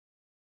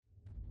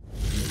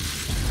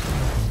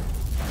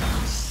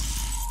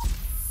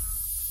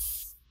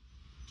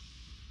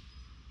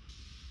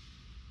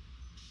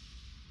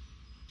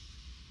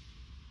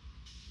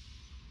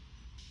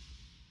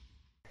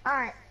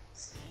Alright.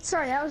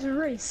 Sorry, that was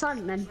really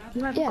silent then.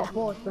 You might have got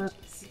bored, but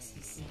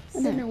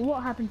I don't know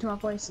what happened to our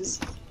voices.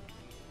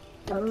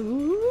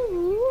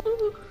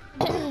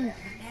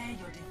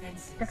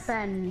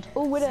 Defend.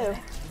 All Widow.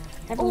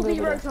 All be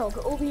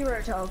Roadhog. All be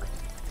Roadhog.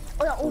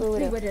 Oh yeah, all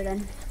be Widow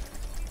then.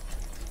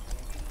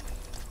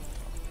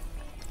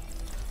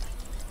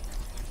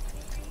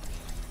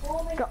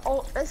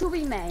 This will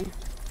be May.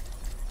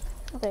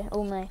 Okay,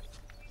 all May.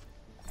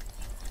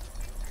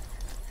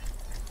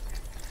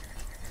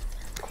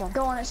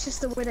 Go on, it's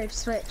just the Widow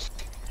switch.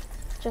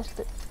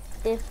 Just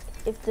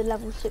if the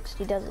level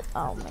 60 does it.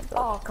 Oh my god.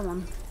 Oh, come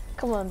on.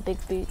 Come on, Big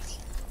Boots.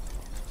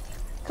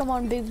 Come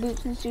on, Big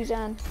Boots and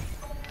Suzanne.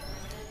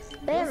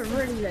 They have a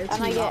really low team.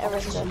 And I get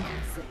Arista.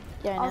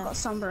 Yeah, I know. I've got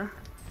Sombra.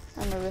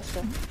 And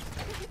Arista.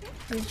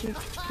 Did you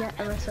get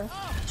Arista?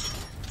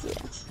 Yeah.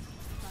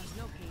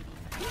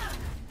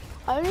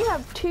 I only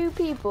have 2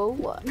 people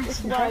where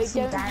I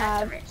don't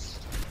have,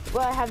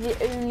 where I have the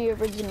only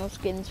original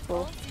skins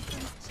for.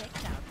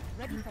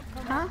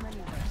 Huh?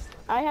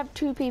 I have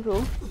 2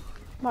 people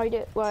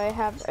where I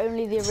have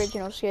only the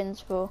original skins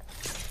for.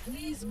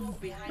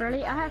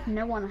 Really? I have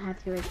no one I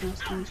have the original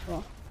skins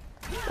for.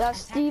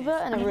 That's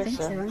Diva and I don't think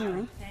so, Arista.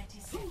 anyway.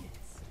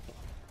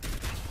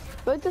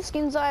 Both the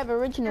skins I have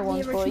original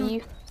ones for,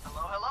 you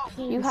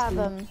have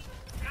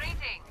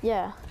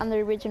yeah, and the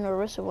original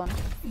Arista one.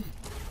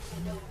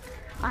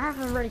 I have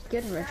a really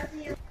good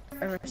original.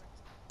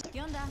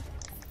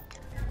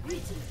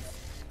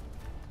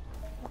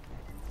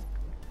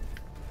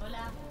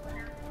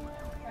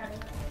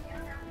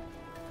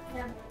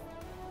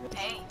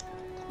 Hey.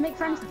 Make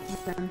friends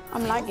with them.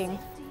 I'm lagging.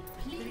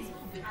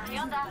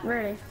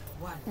 Really?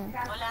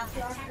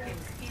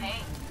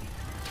 Hey.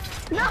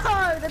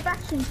 No! The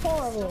Bastion's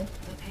horrible.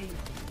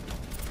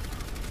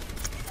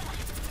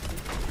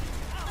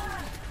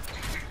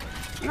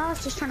 And I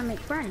was just trying to make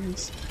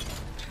friends.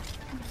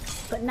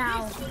 But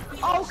now...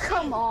 Oh,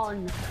 come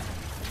on!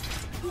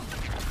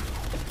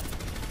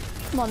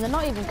 Come on, they're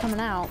not even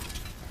coming out.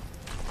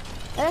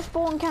 They're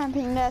spawn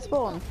camping their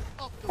spawn.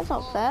 That's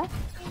not fair.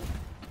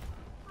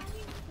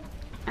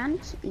 And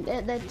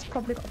they've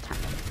probably got attacked.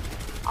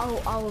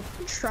 I'll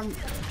trump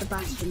the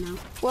Bastion now.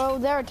 Well,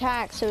 they're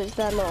attacked, so it's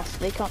their loss.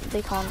 They can't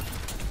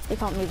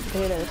move the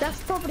payload.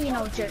 That's probably an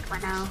old joke by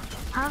now.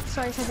 Huh?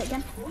 Sorry, say that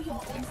again.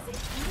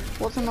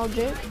 What's an old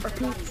joke?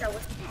 Repeat.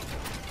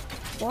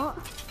 What?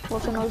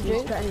 What's an old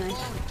joke? But anyways.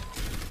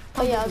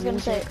 Oh yeah, I was gonna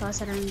say. I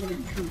said I'm gonna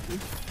trump him.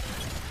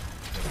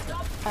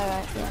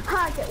 Alright, yeah.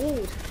 Ha! Get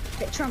walled.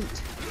 Get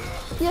trumped.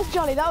 Yes,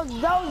 Johnny, that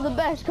was the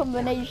best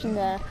combination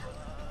there.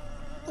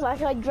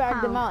 Like I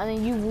dragged them out and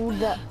then you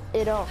walled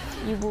it off.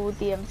 You walled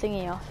the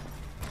thingy off.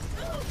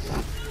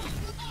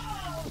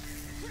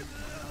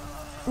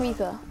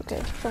 Reaper.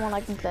 Okay, someone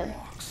I can play.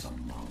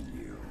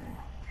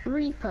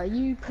 Reaper,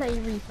 you play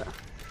Reaper.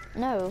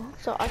 No,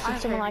 so I said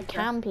someone I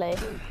can play.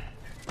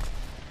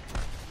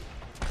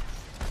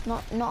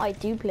 Not I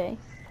do play.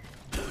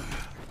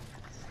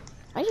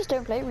 I just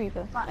don't play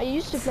Reaper. I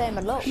used to play him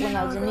a lot when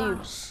I was a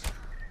noob.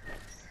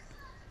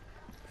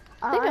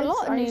 I think a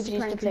lot of noobs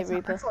used to play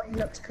Reaper. I thought he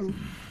looked cool.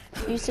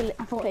 You used to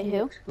play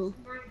who? Cool.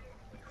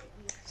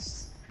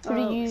 Who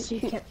did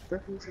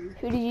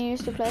you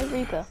used to play?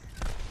 Reaper?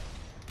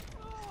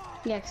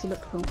 Yeah, because he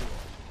looked cool.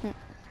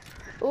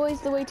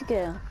 Always the way to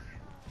go.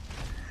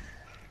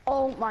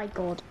 Oh my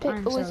god.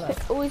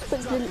 Always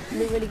pick the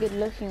really good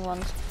looking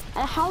ones.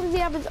 And how does he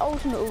have his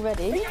ultimate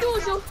already?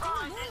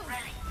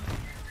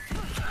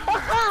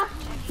 Aha!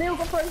 They all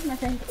got frozen, I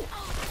think.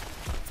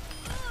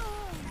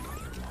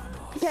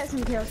 Get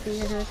some kills,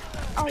 please.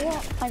 Oh,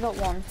 what? I got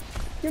 1.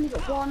 You only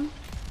got 1?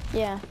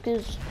 Yeah,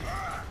 because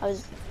I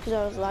was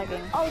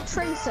lagging. Oh,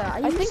 Tracer.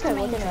 I think I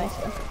was anyway.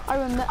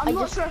 I'm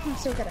not sure if I'm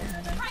still getting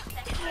her then.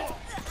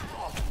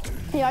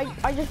 Yeah,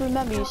 I just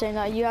remember you saying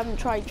that you haven't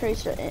tried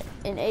Tracer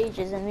in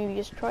ages, and then you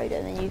just tried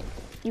it, and then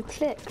you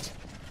clicked.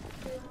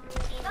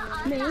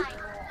 Me?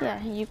 Yeah,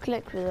 you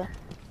clicked with her.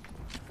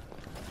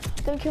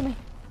 Don't kill me.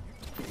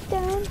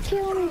 Don't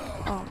kill me.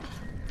 Oh.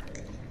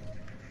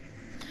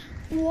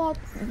 What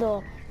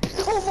the?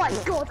 Oh my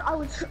god, I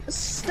was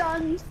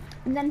stunned,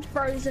 and then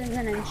frozen,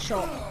 and then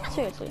shot.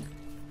 Seriously?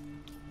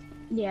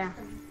 Yeah,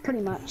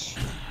 pretty much.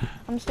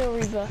 I'm still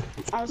Reaper.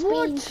 I was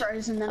being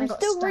frozen, then I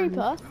got stunned. I'm still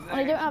Reaper, and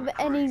I don't have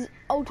any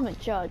ultimate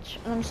charge,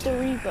 and I'm still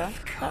Reaper.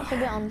 That's a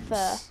bit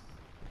unfair.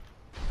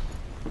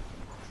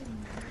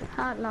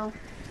 Hello.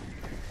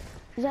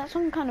 Is that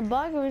some kind of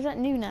bug, or is that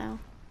new now?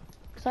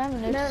 Because I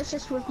haven't noticed. No, it's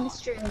just with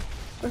mystery.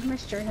 With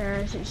mystery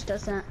heroes, it just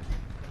does that.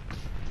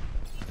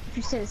 If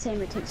you say the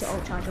same, it takes your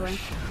ult charge away.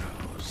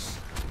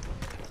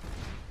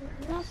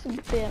 That's a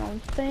bit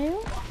unfair.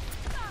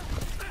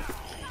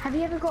 Have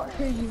you ever got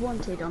who you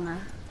wanted on a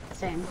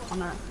thing,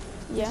 on a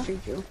mystery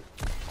duel?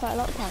 Quite a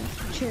lot of times.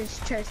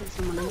 Chosen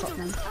someone and got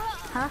them.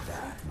 Huh?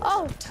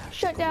 Oh,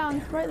 shut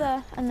down, right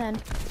there, and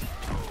then.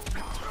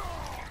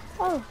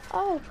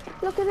 Oh,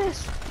 look at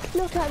this.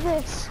 Look at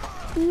this.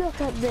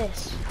 Look at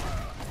this.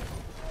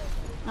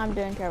 I'm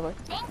doing terrible.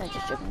 No,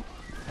 just joking.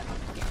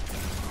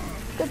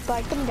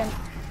 Goodbye, come again.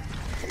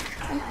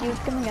 Thank you,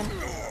 come again.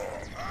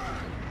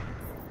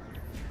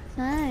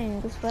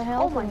 Thanks for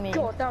helping me. Oh my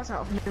god, that was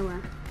out of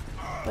nowhere.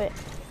 Wait.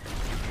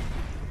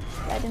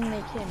 I didn't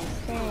make any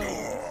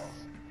sense.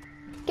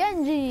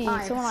 Genji!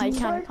 Someone I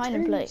can kind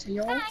of play.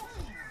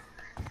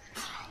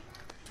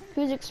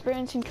 Who's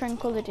experiencing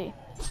tranquility?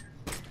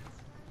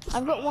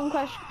 I've got one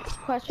question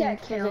for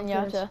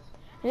Zenyatta.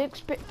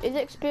 Is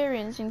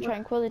experiencing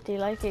tranquility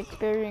like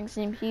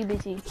experiencing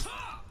puberty?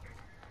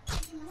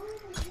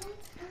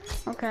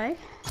 Okay.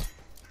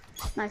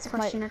 Nice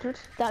question, Edward.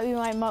 That'd be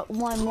my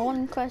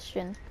one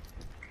question.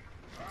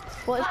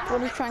 What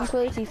does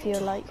tranquility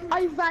feel like?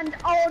 I ran.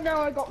 Oh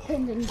no, I got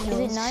pinned in kills. Is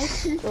it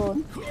nice or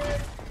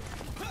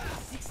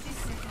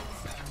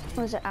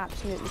was it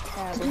absolutely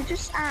terrible? Did you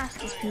just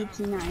ask is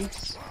puberty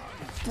nice?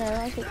 No,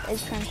 I think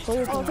it's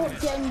tranquility. Oh, I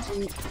got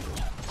Genji.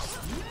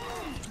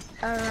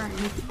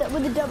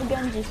 With the double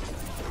Genji.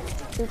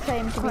 Who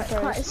claim to be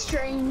quite a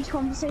strange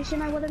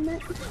conversation, I would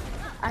admit.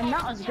 And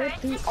that was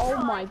good. Oh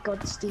my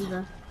god,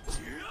 Steve.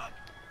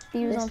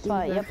 He was on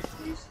fire, yep.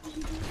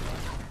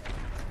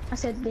 I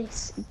said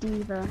this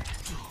diva.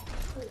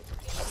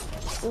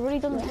 It really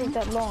doesn't take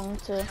that long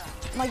to...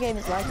 My game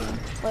is lagging.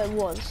 Well, it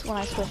was when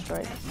I switched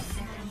right.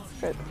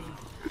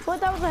 What,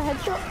 that was a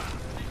headshot?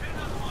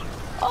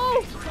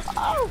 Oh!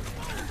 Oh!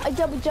 I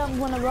double jumped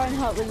when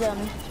Reinhardt was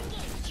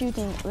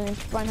shooting, when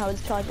Reinhardt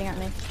was charging at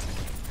me.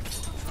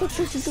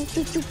 Isn't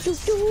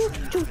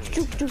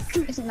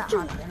that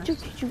hard?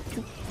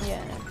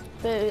 Yeah, no.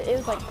 But it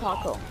was like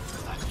parkour.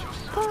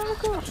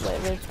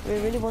 Wait, it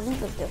really wasn't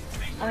this good.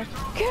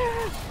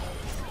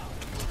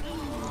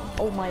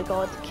 Oh my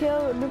god,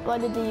 kill by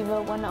the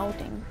diva when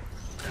ulting.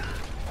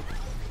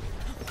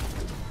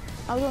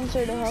 I was on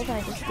zero health and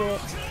I just did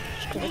it.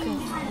 Just 'cause I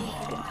couldn't.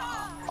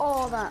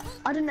 Oh, that.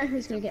 I don't know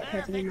who's gonna get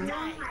killed again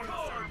now.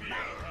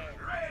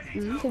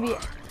 Could be.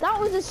 That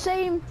was the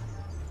same.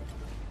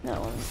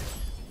 No.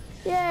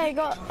 Yeah, I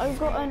got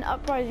an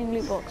uprising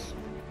loot box.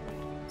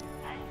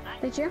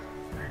 Did you?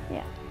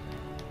 Yeah.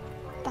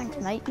 Thanks,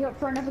 mate. You up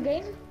for another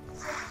game?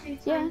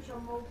 Yeah.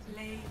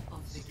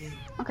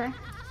 Okay.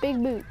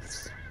 Big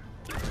boots.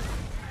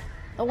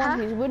 The one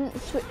who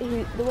wouldn't switch.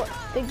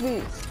 Big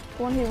boots.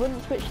 The one who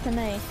wouldn't switch to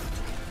me.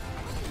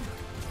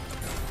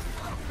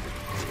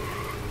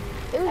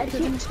 I'm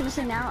just gonna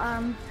say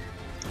now.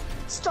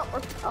 Stop.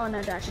 Oh no,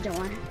 I actually don't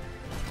want.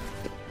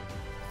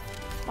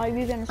 Are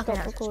you gonna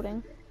stop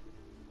recording?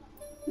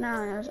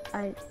 No,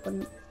 I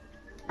wouldn't.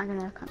 I'm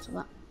gonna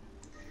cancel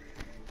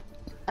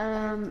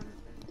that.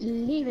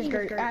 Leave his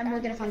group, and we're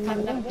gonna find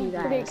another you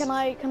guys. Okay, can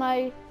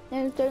I?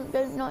 No,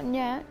 don't, not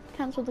yet.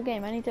 Cancel the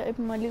game. I need to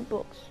open my loot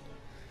box.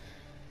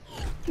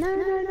 No,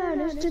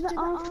 let's do the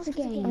after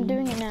game. I'm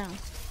doing it now.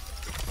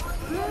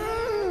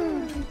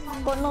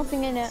 Got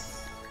nothing in it.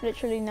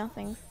 Literally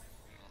nothing.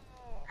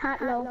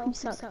 Lol, you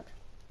suck.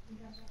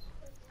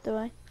 Do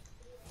I?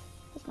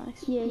 That's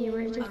nice. Yeah, you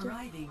really do.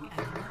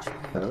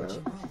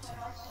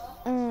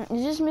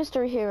 Is this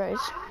Mystery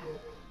Heroes?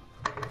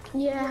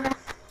 Yeah.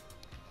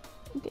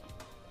 Okay.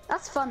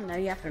 That's fun though,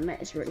 you have to admit,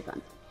 it's really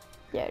fun.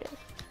 Yeah, it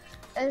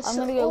is. I'm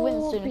gonna go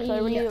Winston because I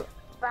really...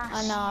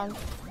 Bastion. And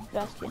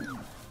Bastion.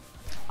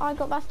 Oh, I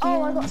got Bastion.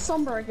 Oh, I got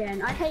Sombra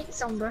again. I hate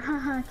Sombra.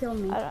 Haha, kill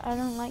me. I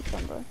don't like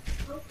Sombra.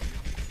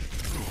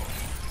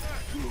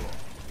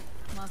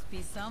 Must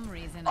be some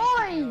reason I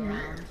can't go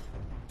around.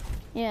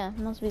 Yeah,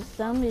 must be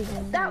some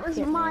reason. That was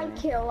my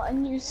kill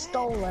and you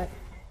stole it.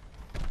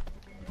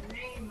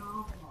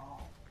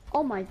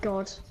 Oh my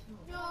god.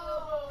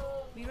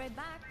 Be right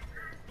back.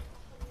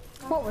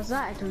 What was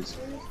that, Edward?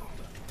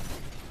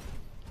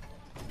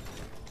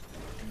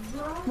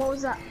 What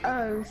was that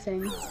O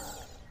thing?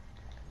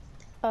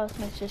 Oh, it's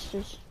my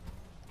sisters.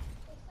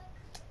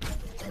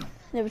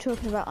 They were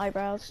talking about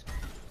eyebrows.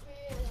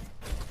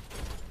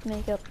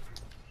 Makeup.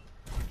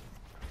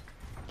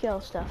 Girl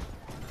stuff.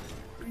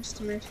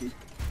 Estimation.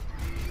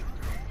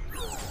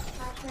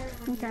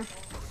 Okay.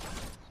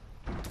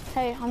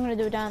 Hey, I'm gonna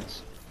do a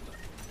dance.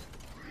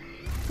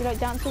 You like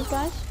dances,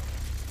 guys?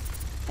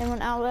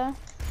 Anyone out there?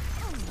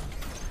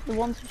 The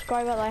one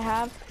subscriber that I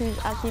have who's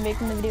actually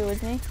making the video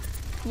with me?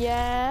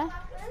 Yeah?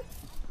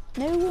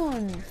 No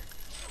one. You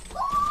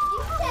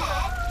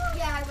said,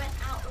 yeah, I went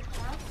out with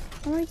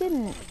her. No, I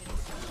didn't.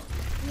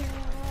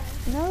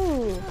 Yeah.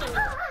 No.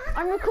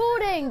 I'm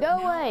recording. Go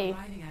away.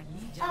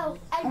 Oh,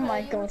 Oh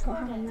my god, what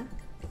happened there?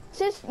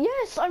 Sis,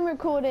 yes, I'm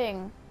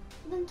recording.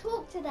 Then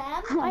talk to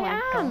them. Oh I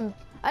my am. God.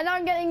 And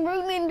I'm getting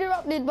rudely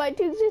interrupted by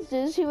two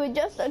sisters who were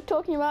just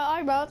talking about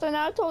eyebrows and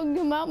now talking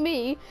about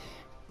me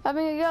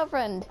having a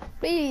girlfriend.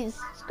 Please,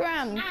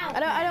 scram. I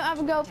don't have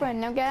a girlfriend.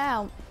 Now get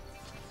out.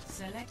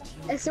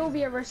 It's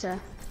Sylvia Ritter.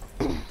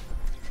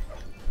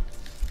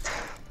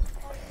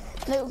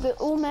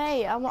 Look, all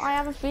May. I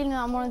have a feeling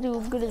I want to do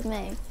as good as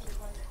May.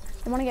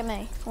 I want to get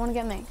May. I want to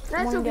get May.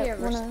 I want to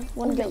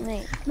get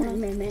May. May.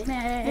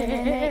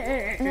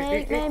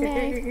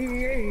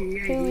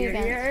 Who are we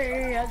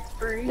against?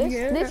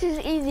 This is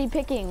easy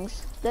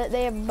pickings.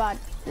 They have bad.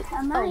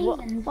 Oh, what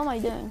am I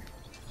doing?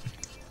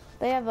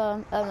 They have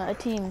a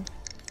team.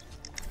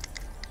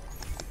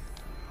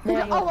 There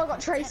you Oh, go. I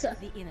got Tracer.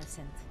 The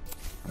innocent.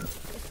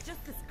 It's just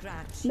a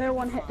scratch. No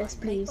one hit this,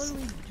 please.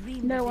 Always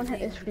dreamed No of one the hit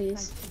day this, we'd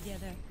please. fight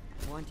together.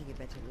 Wanting a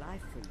better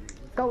life for you.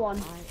 Go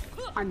on.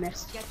 I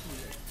missed. Get me.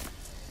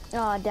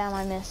 Oh, damn,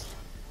 I missed.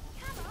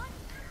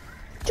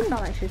 I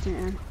felt like shooting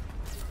it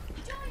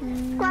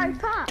in. Right,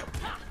 Pat.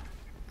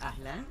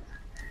 Ahlan.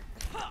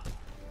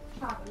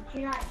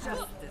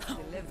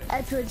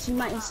 Edwards, you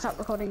might need to stop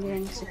recording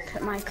again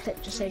because my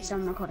clip just saves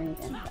I'm recording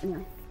again. But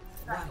anyway.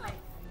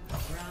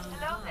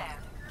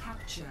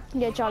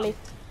 Yeah, Charlie.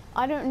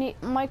 I don't need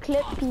my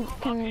clip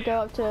can go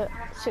up to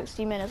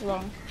 60 minutes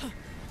long.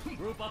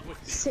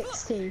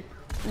 60.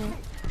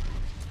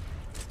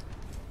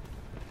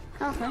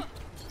 Okay.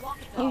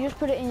 You just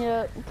put it in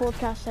your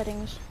broadcast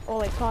settings or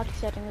like party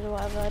settings or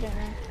whatever. I don't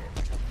know.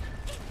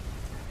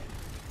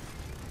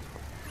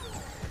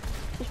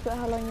 Just put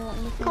how long you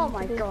want the thing Oh to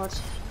my be. god.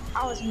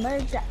 I was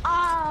murdered.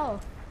 Oh!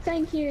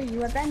 Thank you,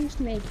 you avenged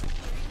me.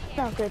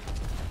 Oh, good.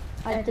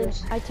 I did.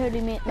 I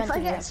totally meant If I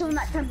to. get someone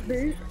that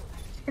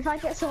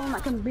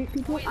can boot,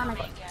 people and I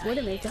got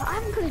Widowmaker. I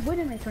haven't played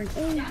Widowmaker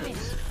in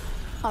ages.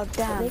 Oh But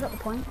damn. they got the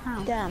point.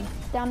 How? Damn.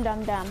 Damn.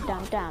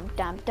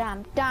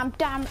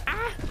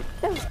 Ah!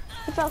 No,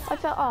 I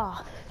fell.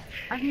 Oh.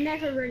 I've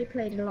never really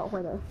played a lot of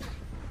Widow.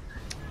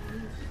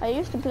 I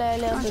used to play a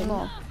little bit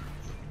more.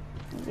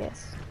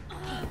 Yes.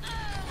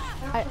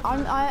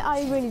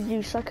 I really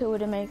do suck at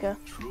Widowmaker.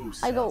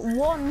 I got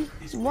one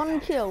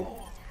kill.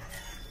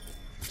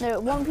 No,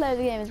 one player of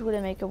the game is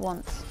Widowmaker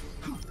once.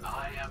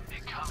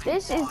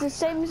 This is the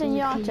same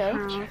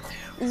Zenyatta,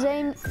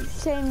 same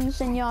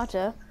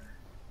Zenyatta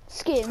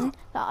skin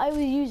that I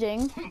was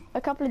using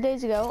a couple of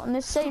days ago on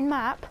this same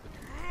map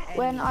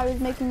when I was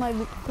making my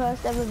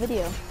first ever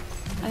video.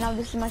 And now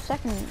this is my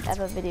second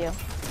ever video.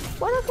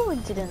 What a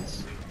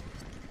coincidence.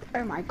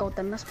 Oh my god,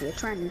 there must be a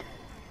trend.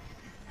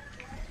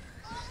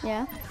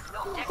 Yeah?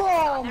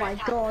 Oh my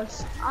god,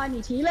 I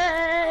need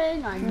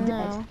healing. I'm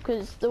No, dead.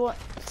 because the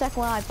second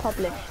one I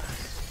published,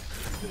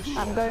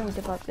 I'm going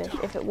to publish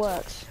if it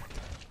works.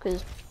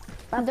 Because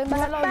I don't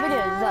have a lot of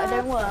videos that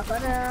don't work,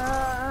 that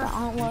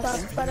aren't working.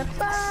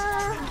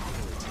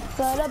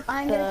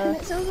 I'm gonna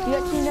commit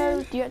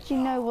suicide. Do you actually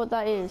know what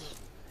that is?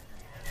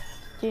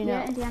 Do you know?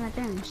 Yeah, Indiana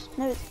Jones.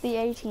 No, it's the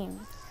A-Team.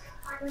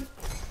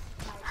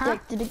 Huh?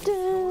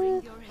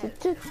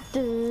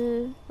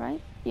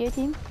 Right? The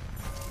A-Team?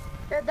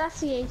 That's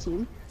the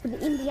A-Team. But the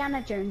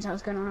Indiana Jones I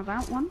was going on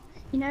about one,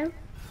 you know?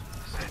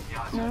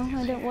 No,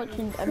 I don't watch.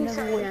 I've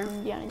never watched Yeah.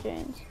 Indiana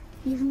Jones.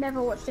 You've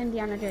never watched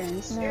Indiana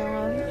Jones?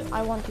 No,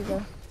 I want to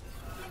though.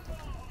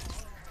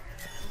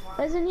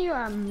 There's a new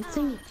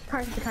thing,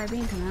 Pirates of the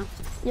Caribbean coming out.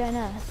 Yeah, I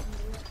know.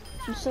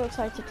 I'm so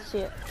excited to see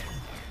it.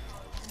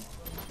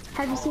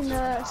 Have you seen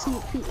the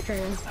sneak peek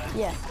trailer?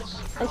 Yeah,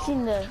 I've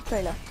seen the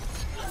trailer.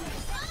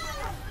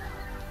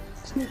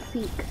 Sneak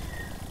peek.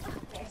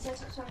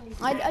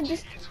 I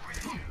just,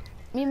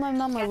 me and my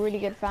mum are really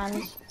good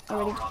fans.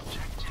 Massive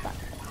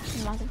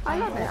fans. I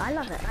love it, I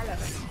love it, I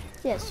love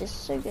it. Yeah, it's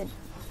just so good.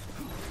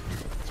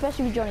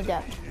 Especially with Johnny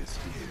Depp.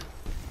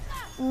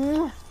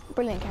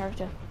 Brilliant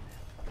character.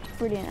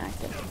 Brilliant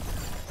actor.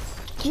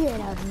 Get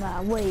out of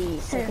my way,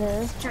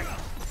 sucker.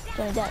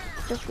 Johnny Depp,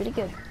 just really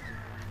good.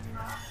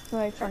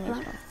 Very funny as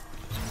well.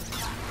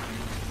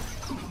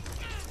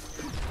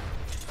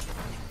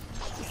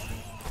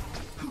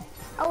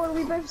 Oh, well,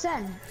 we both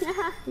Zen.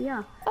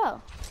 Yeah.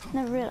 Oh,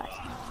 never realised.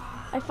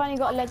 I finally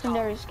got a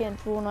legendary skin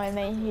for one of my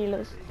main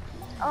healers.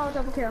 Oh,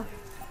 double kill.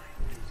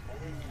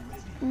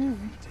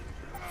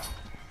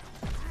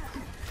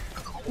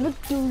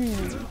 Victory!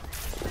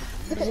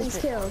 Look at these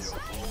kills.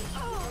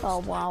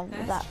 Oh wow,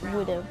 that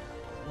widow.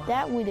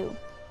 That widow.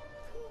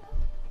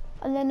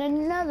 And then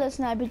another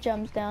sniper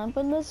jumps down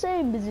from the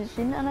same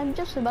position and I'm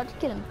just about to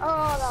kill him.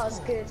 Oh, that was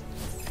good.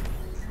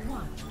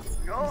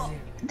 Oh.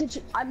 Did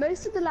you?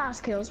 Most of the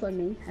last kills were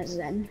me as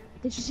Zen.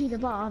 Did you see the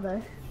bar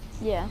though?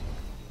 Yeah.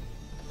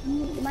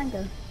 The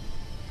mango.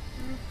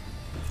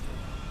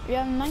 You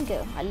have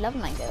mango. I love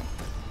mango.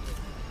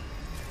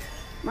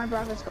 My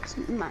brother's got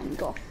some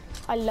mango.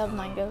 I love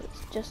mango.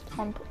 It's just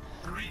on.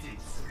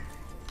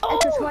 Oh!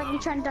 Why don't you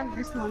try and dunk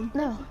this one?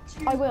 No,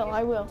 I will.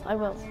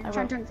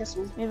 Try and dunk this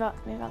one. Move out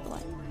the way.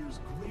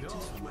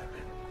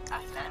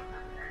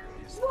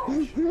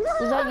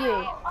 Was that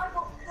you?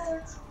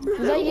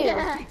 Was that you?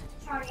 Yeah.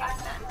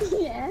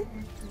 Yeah.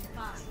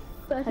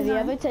 Have you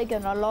ever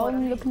taken a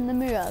long look in the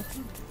mirror?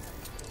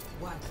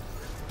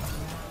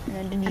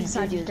 And then I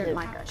decided you don't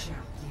like it.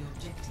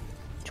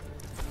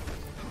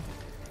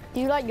 Do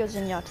you like your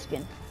Zenyatta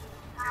skin?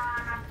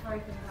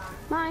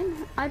 Mine,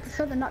 I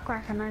prefer the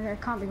Nutcracker and I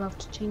can't be bothered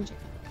to change it.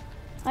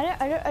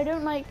 I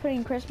don't like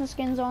putting Christmas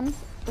skins on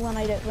when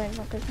I don't wait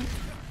for Christmas.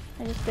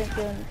 I just don't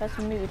feel in the best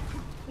mood.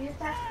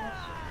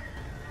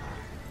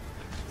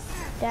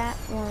 That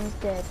one's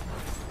dead.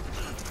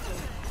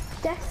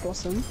 Death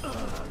Blossom?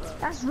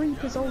 That's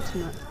Reaper's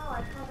ultimate.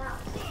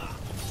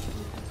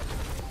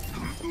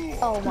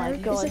 Oh my No,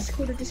 god. Is this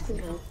called a Discord?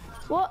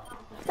 What?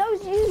 That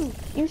was you!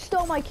 You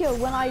stole my kill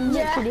when I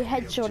literally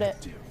headshot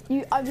it.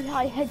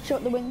 I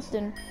headshot the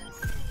Winston.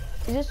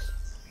 Is this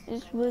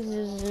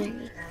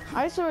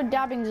I saw her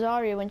dabbing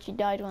Zarya when she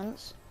died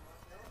once.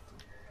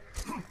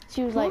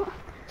 She was like,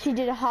 she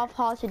did a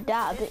half-hearted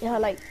dab.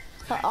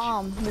 Her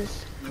arm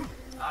was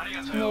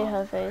near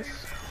her face.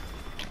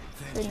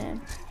 Good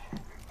name.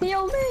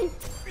 Heal me!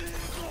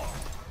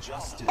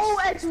 Oh,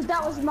 Edward,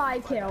 that was my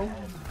kill.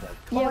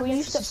 Yeah, well,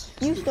 you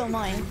stole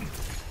mine.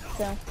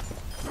 So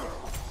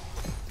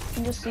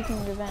I'm just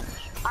seeking revenge.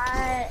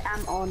 I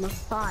am on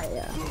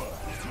fire.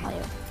 Are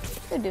you?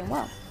 You're doing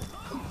well.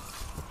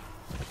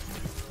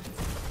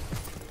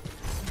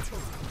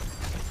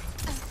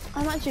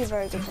 I'm actually a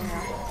very good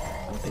singer.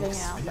 I'm putting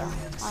it out there.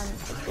 I'm a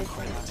good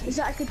singer. Is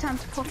that a good time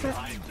to pop it?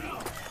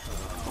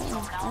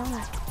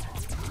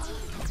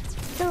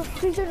 No,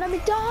 please don't let me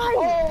die!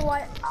 Oh,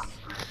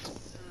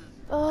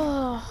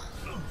 Oh.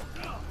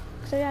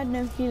 So I had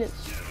no healers.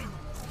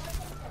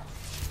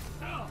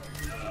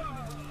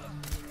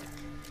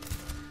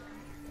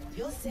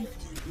 Your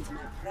safety is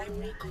my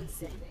primary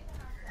concern.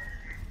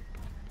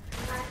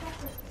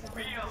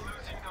 We are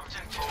losing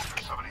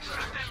objective. Somebody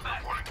stand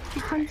back.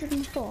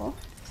 104.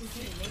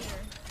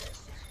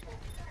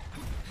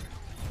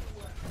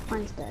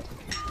 Mine's dead.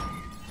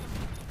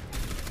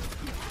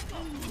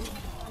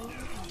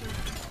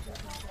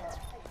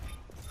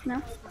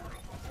 No?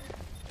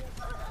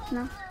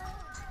 No?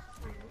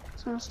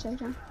 Someone stay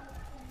down.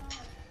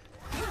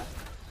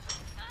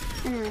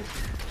 Anyway.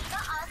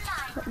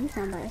 What you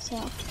found by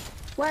yourself.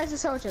 Where's the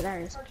soldier? There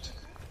he is.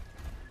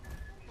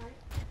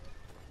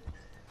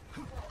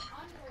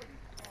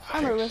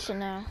 I'm a wrestler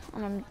now,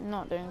 and I'm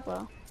not doing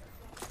well.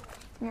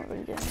 I'm not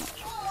really doing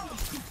much.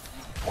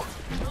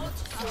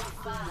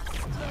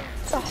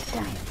 Oh,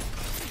 damn.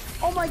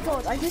 Oh my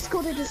god, I just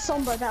called it a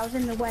Sombra that was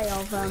in the way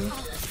of,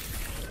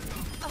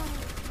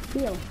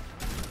 heal.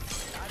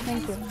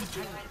 Thank you.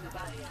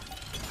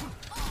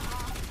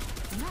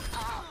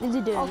 Is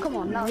he doing? Oh, come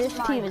on, that was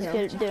This team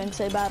is doing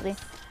so badly.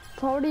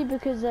 Probably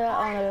because they're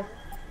on a.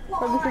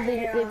 Probably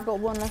because they've got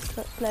one less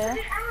player.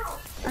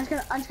 I'm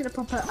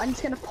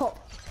just gonna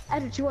pop.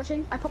 Edward, you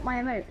watching? I popped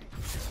my emote.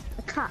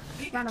 A clap,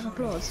 round of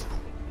applause.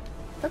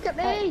 Look at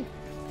me!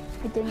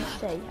 I didn't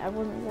say. I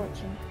wasn't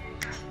watching.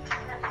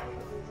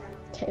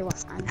 Okay, well,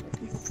 I'm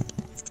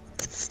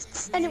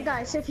anyway,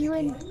 guys, so if you're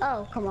in.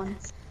 Oh, come on.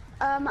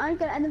 I'm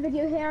gonna end the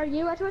video here. Are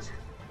you, Edward?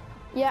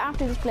 Yeah,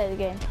 after this play the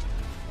game.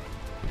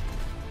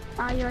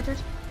 Are you, Edward?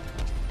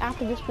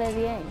 After this play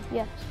the game,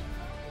 yes.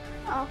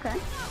 Oh, okay.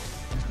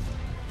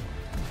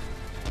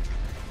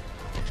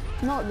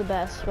 Not the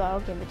best, but I'll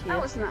give it to you.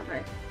 That wasn't that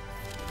great.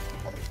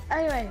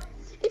 Anyway,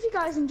 if you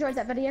guys enjoyed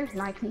that video,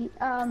 like me.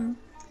 And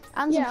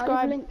yeah,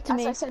 subscribe link, to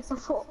me. As I said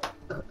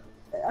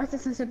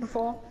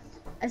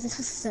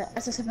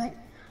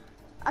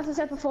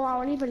before,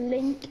 I'll leave a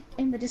link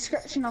in the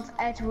description of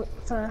Edward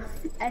for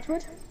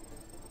Edward.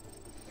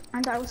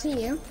 And I will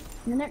see you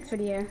in the next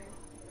video.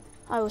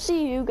 I will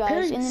see you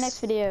guys in the Peace. next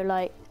video.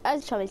 Like,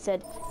 as Charlie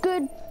said,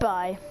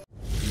 goodbye.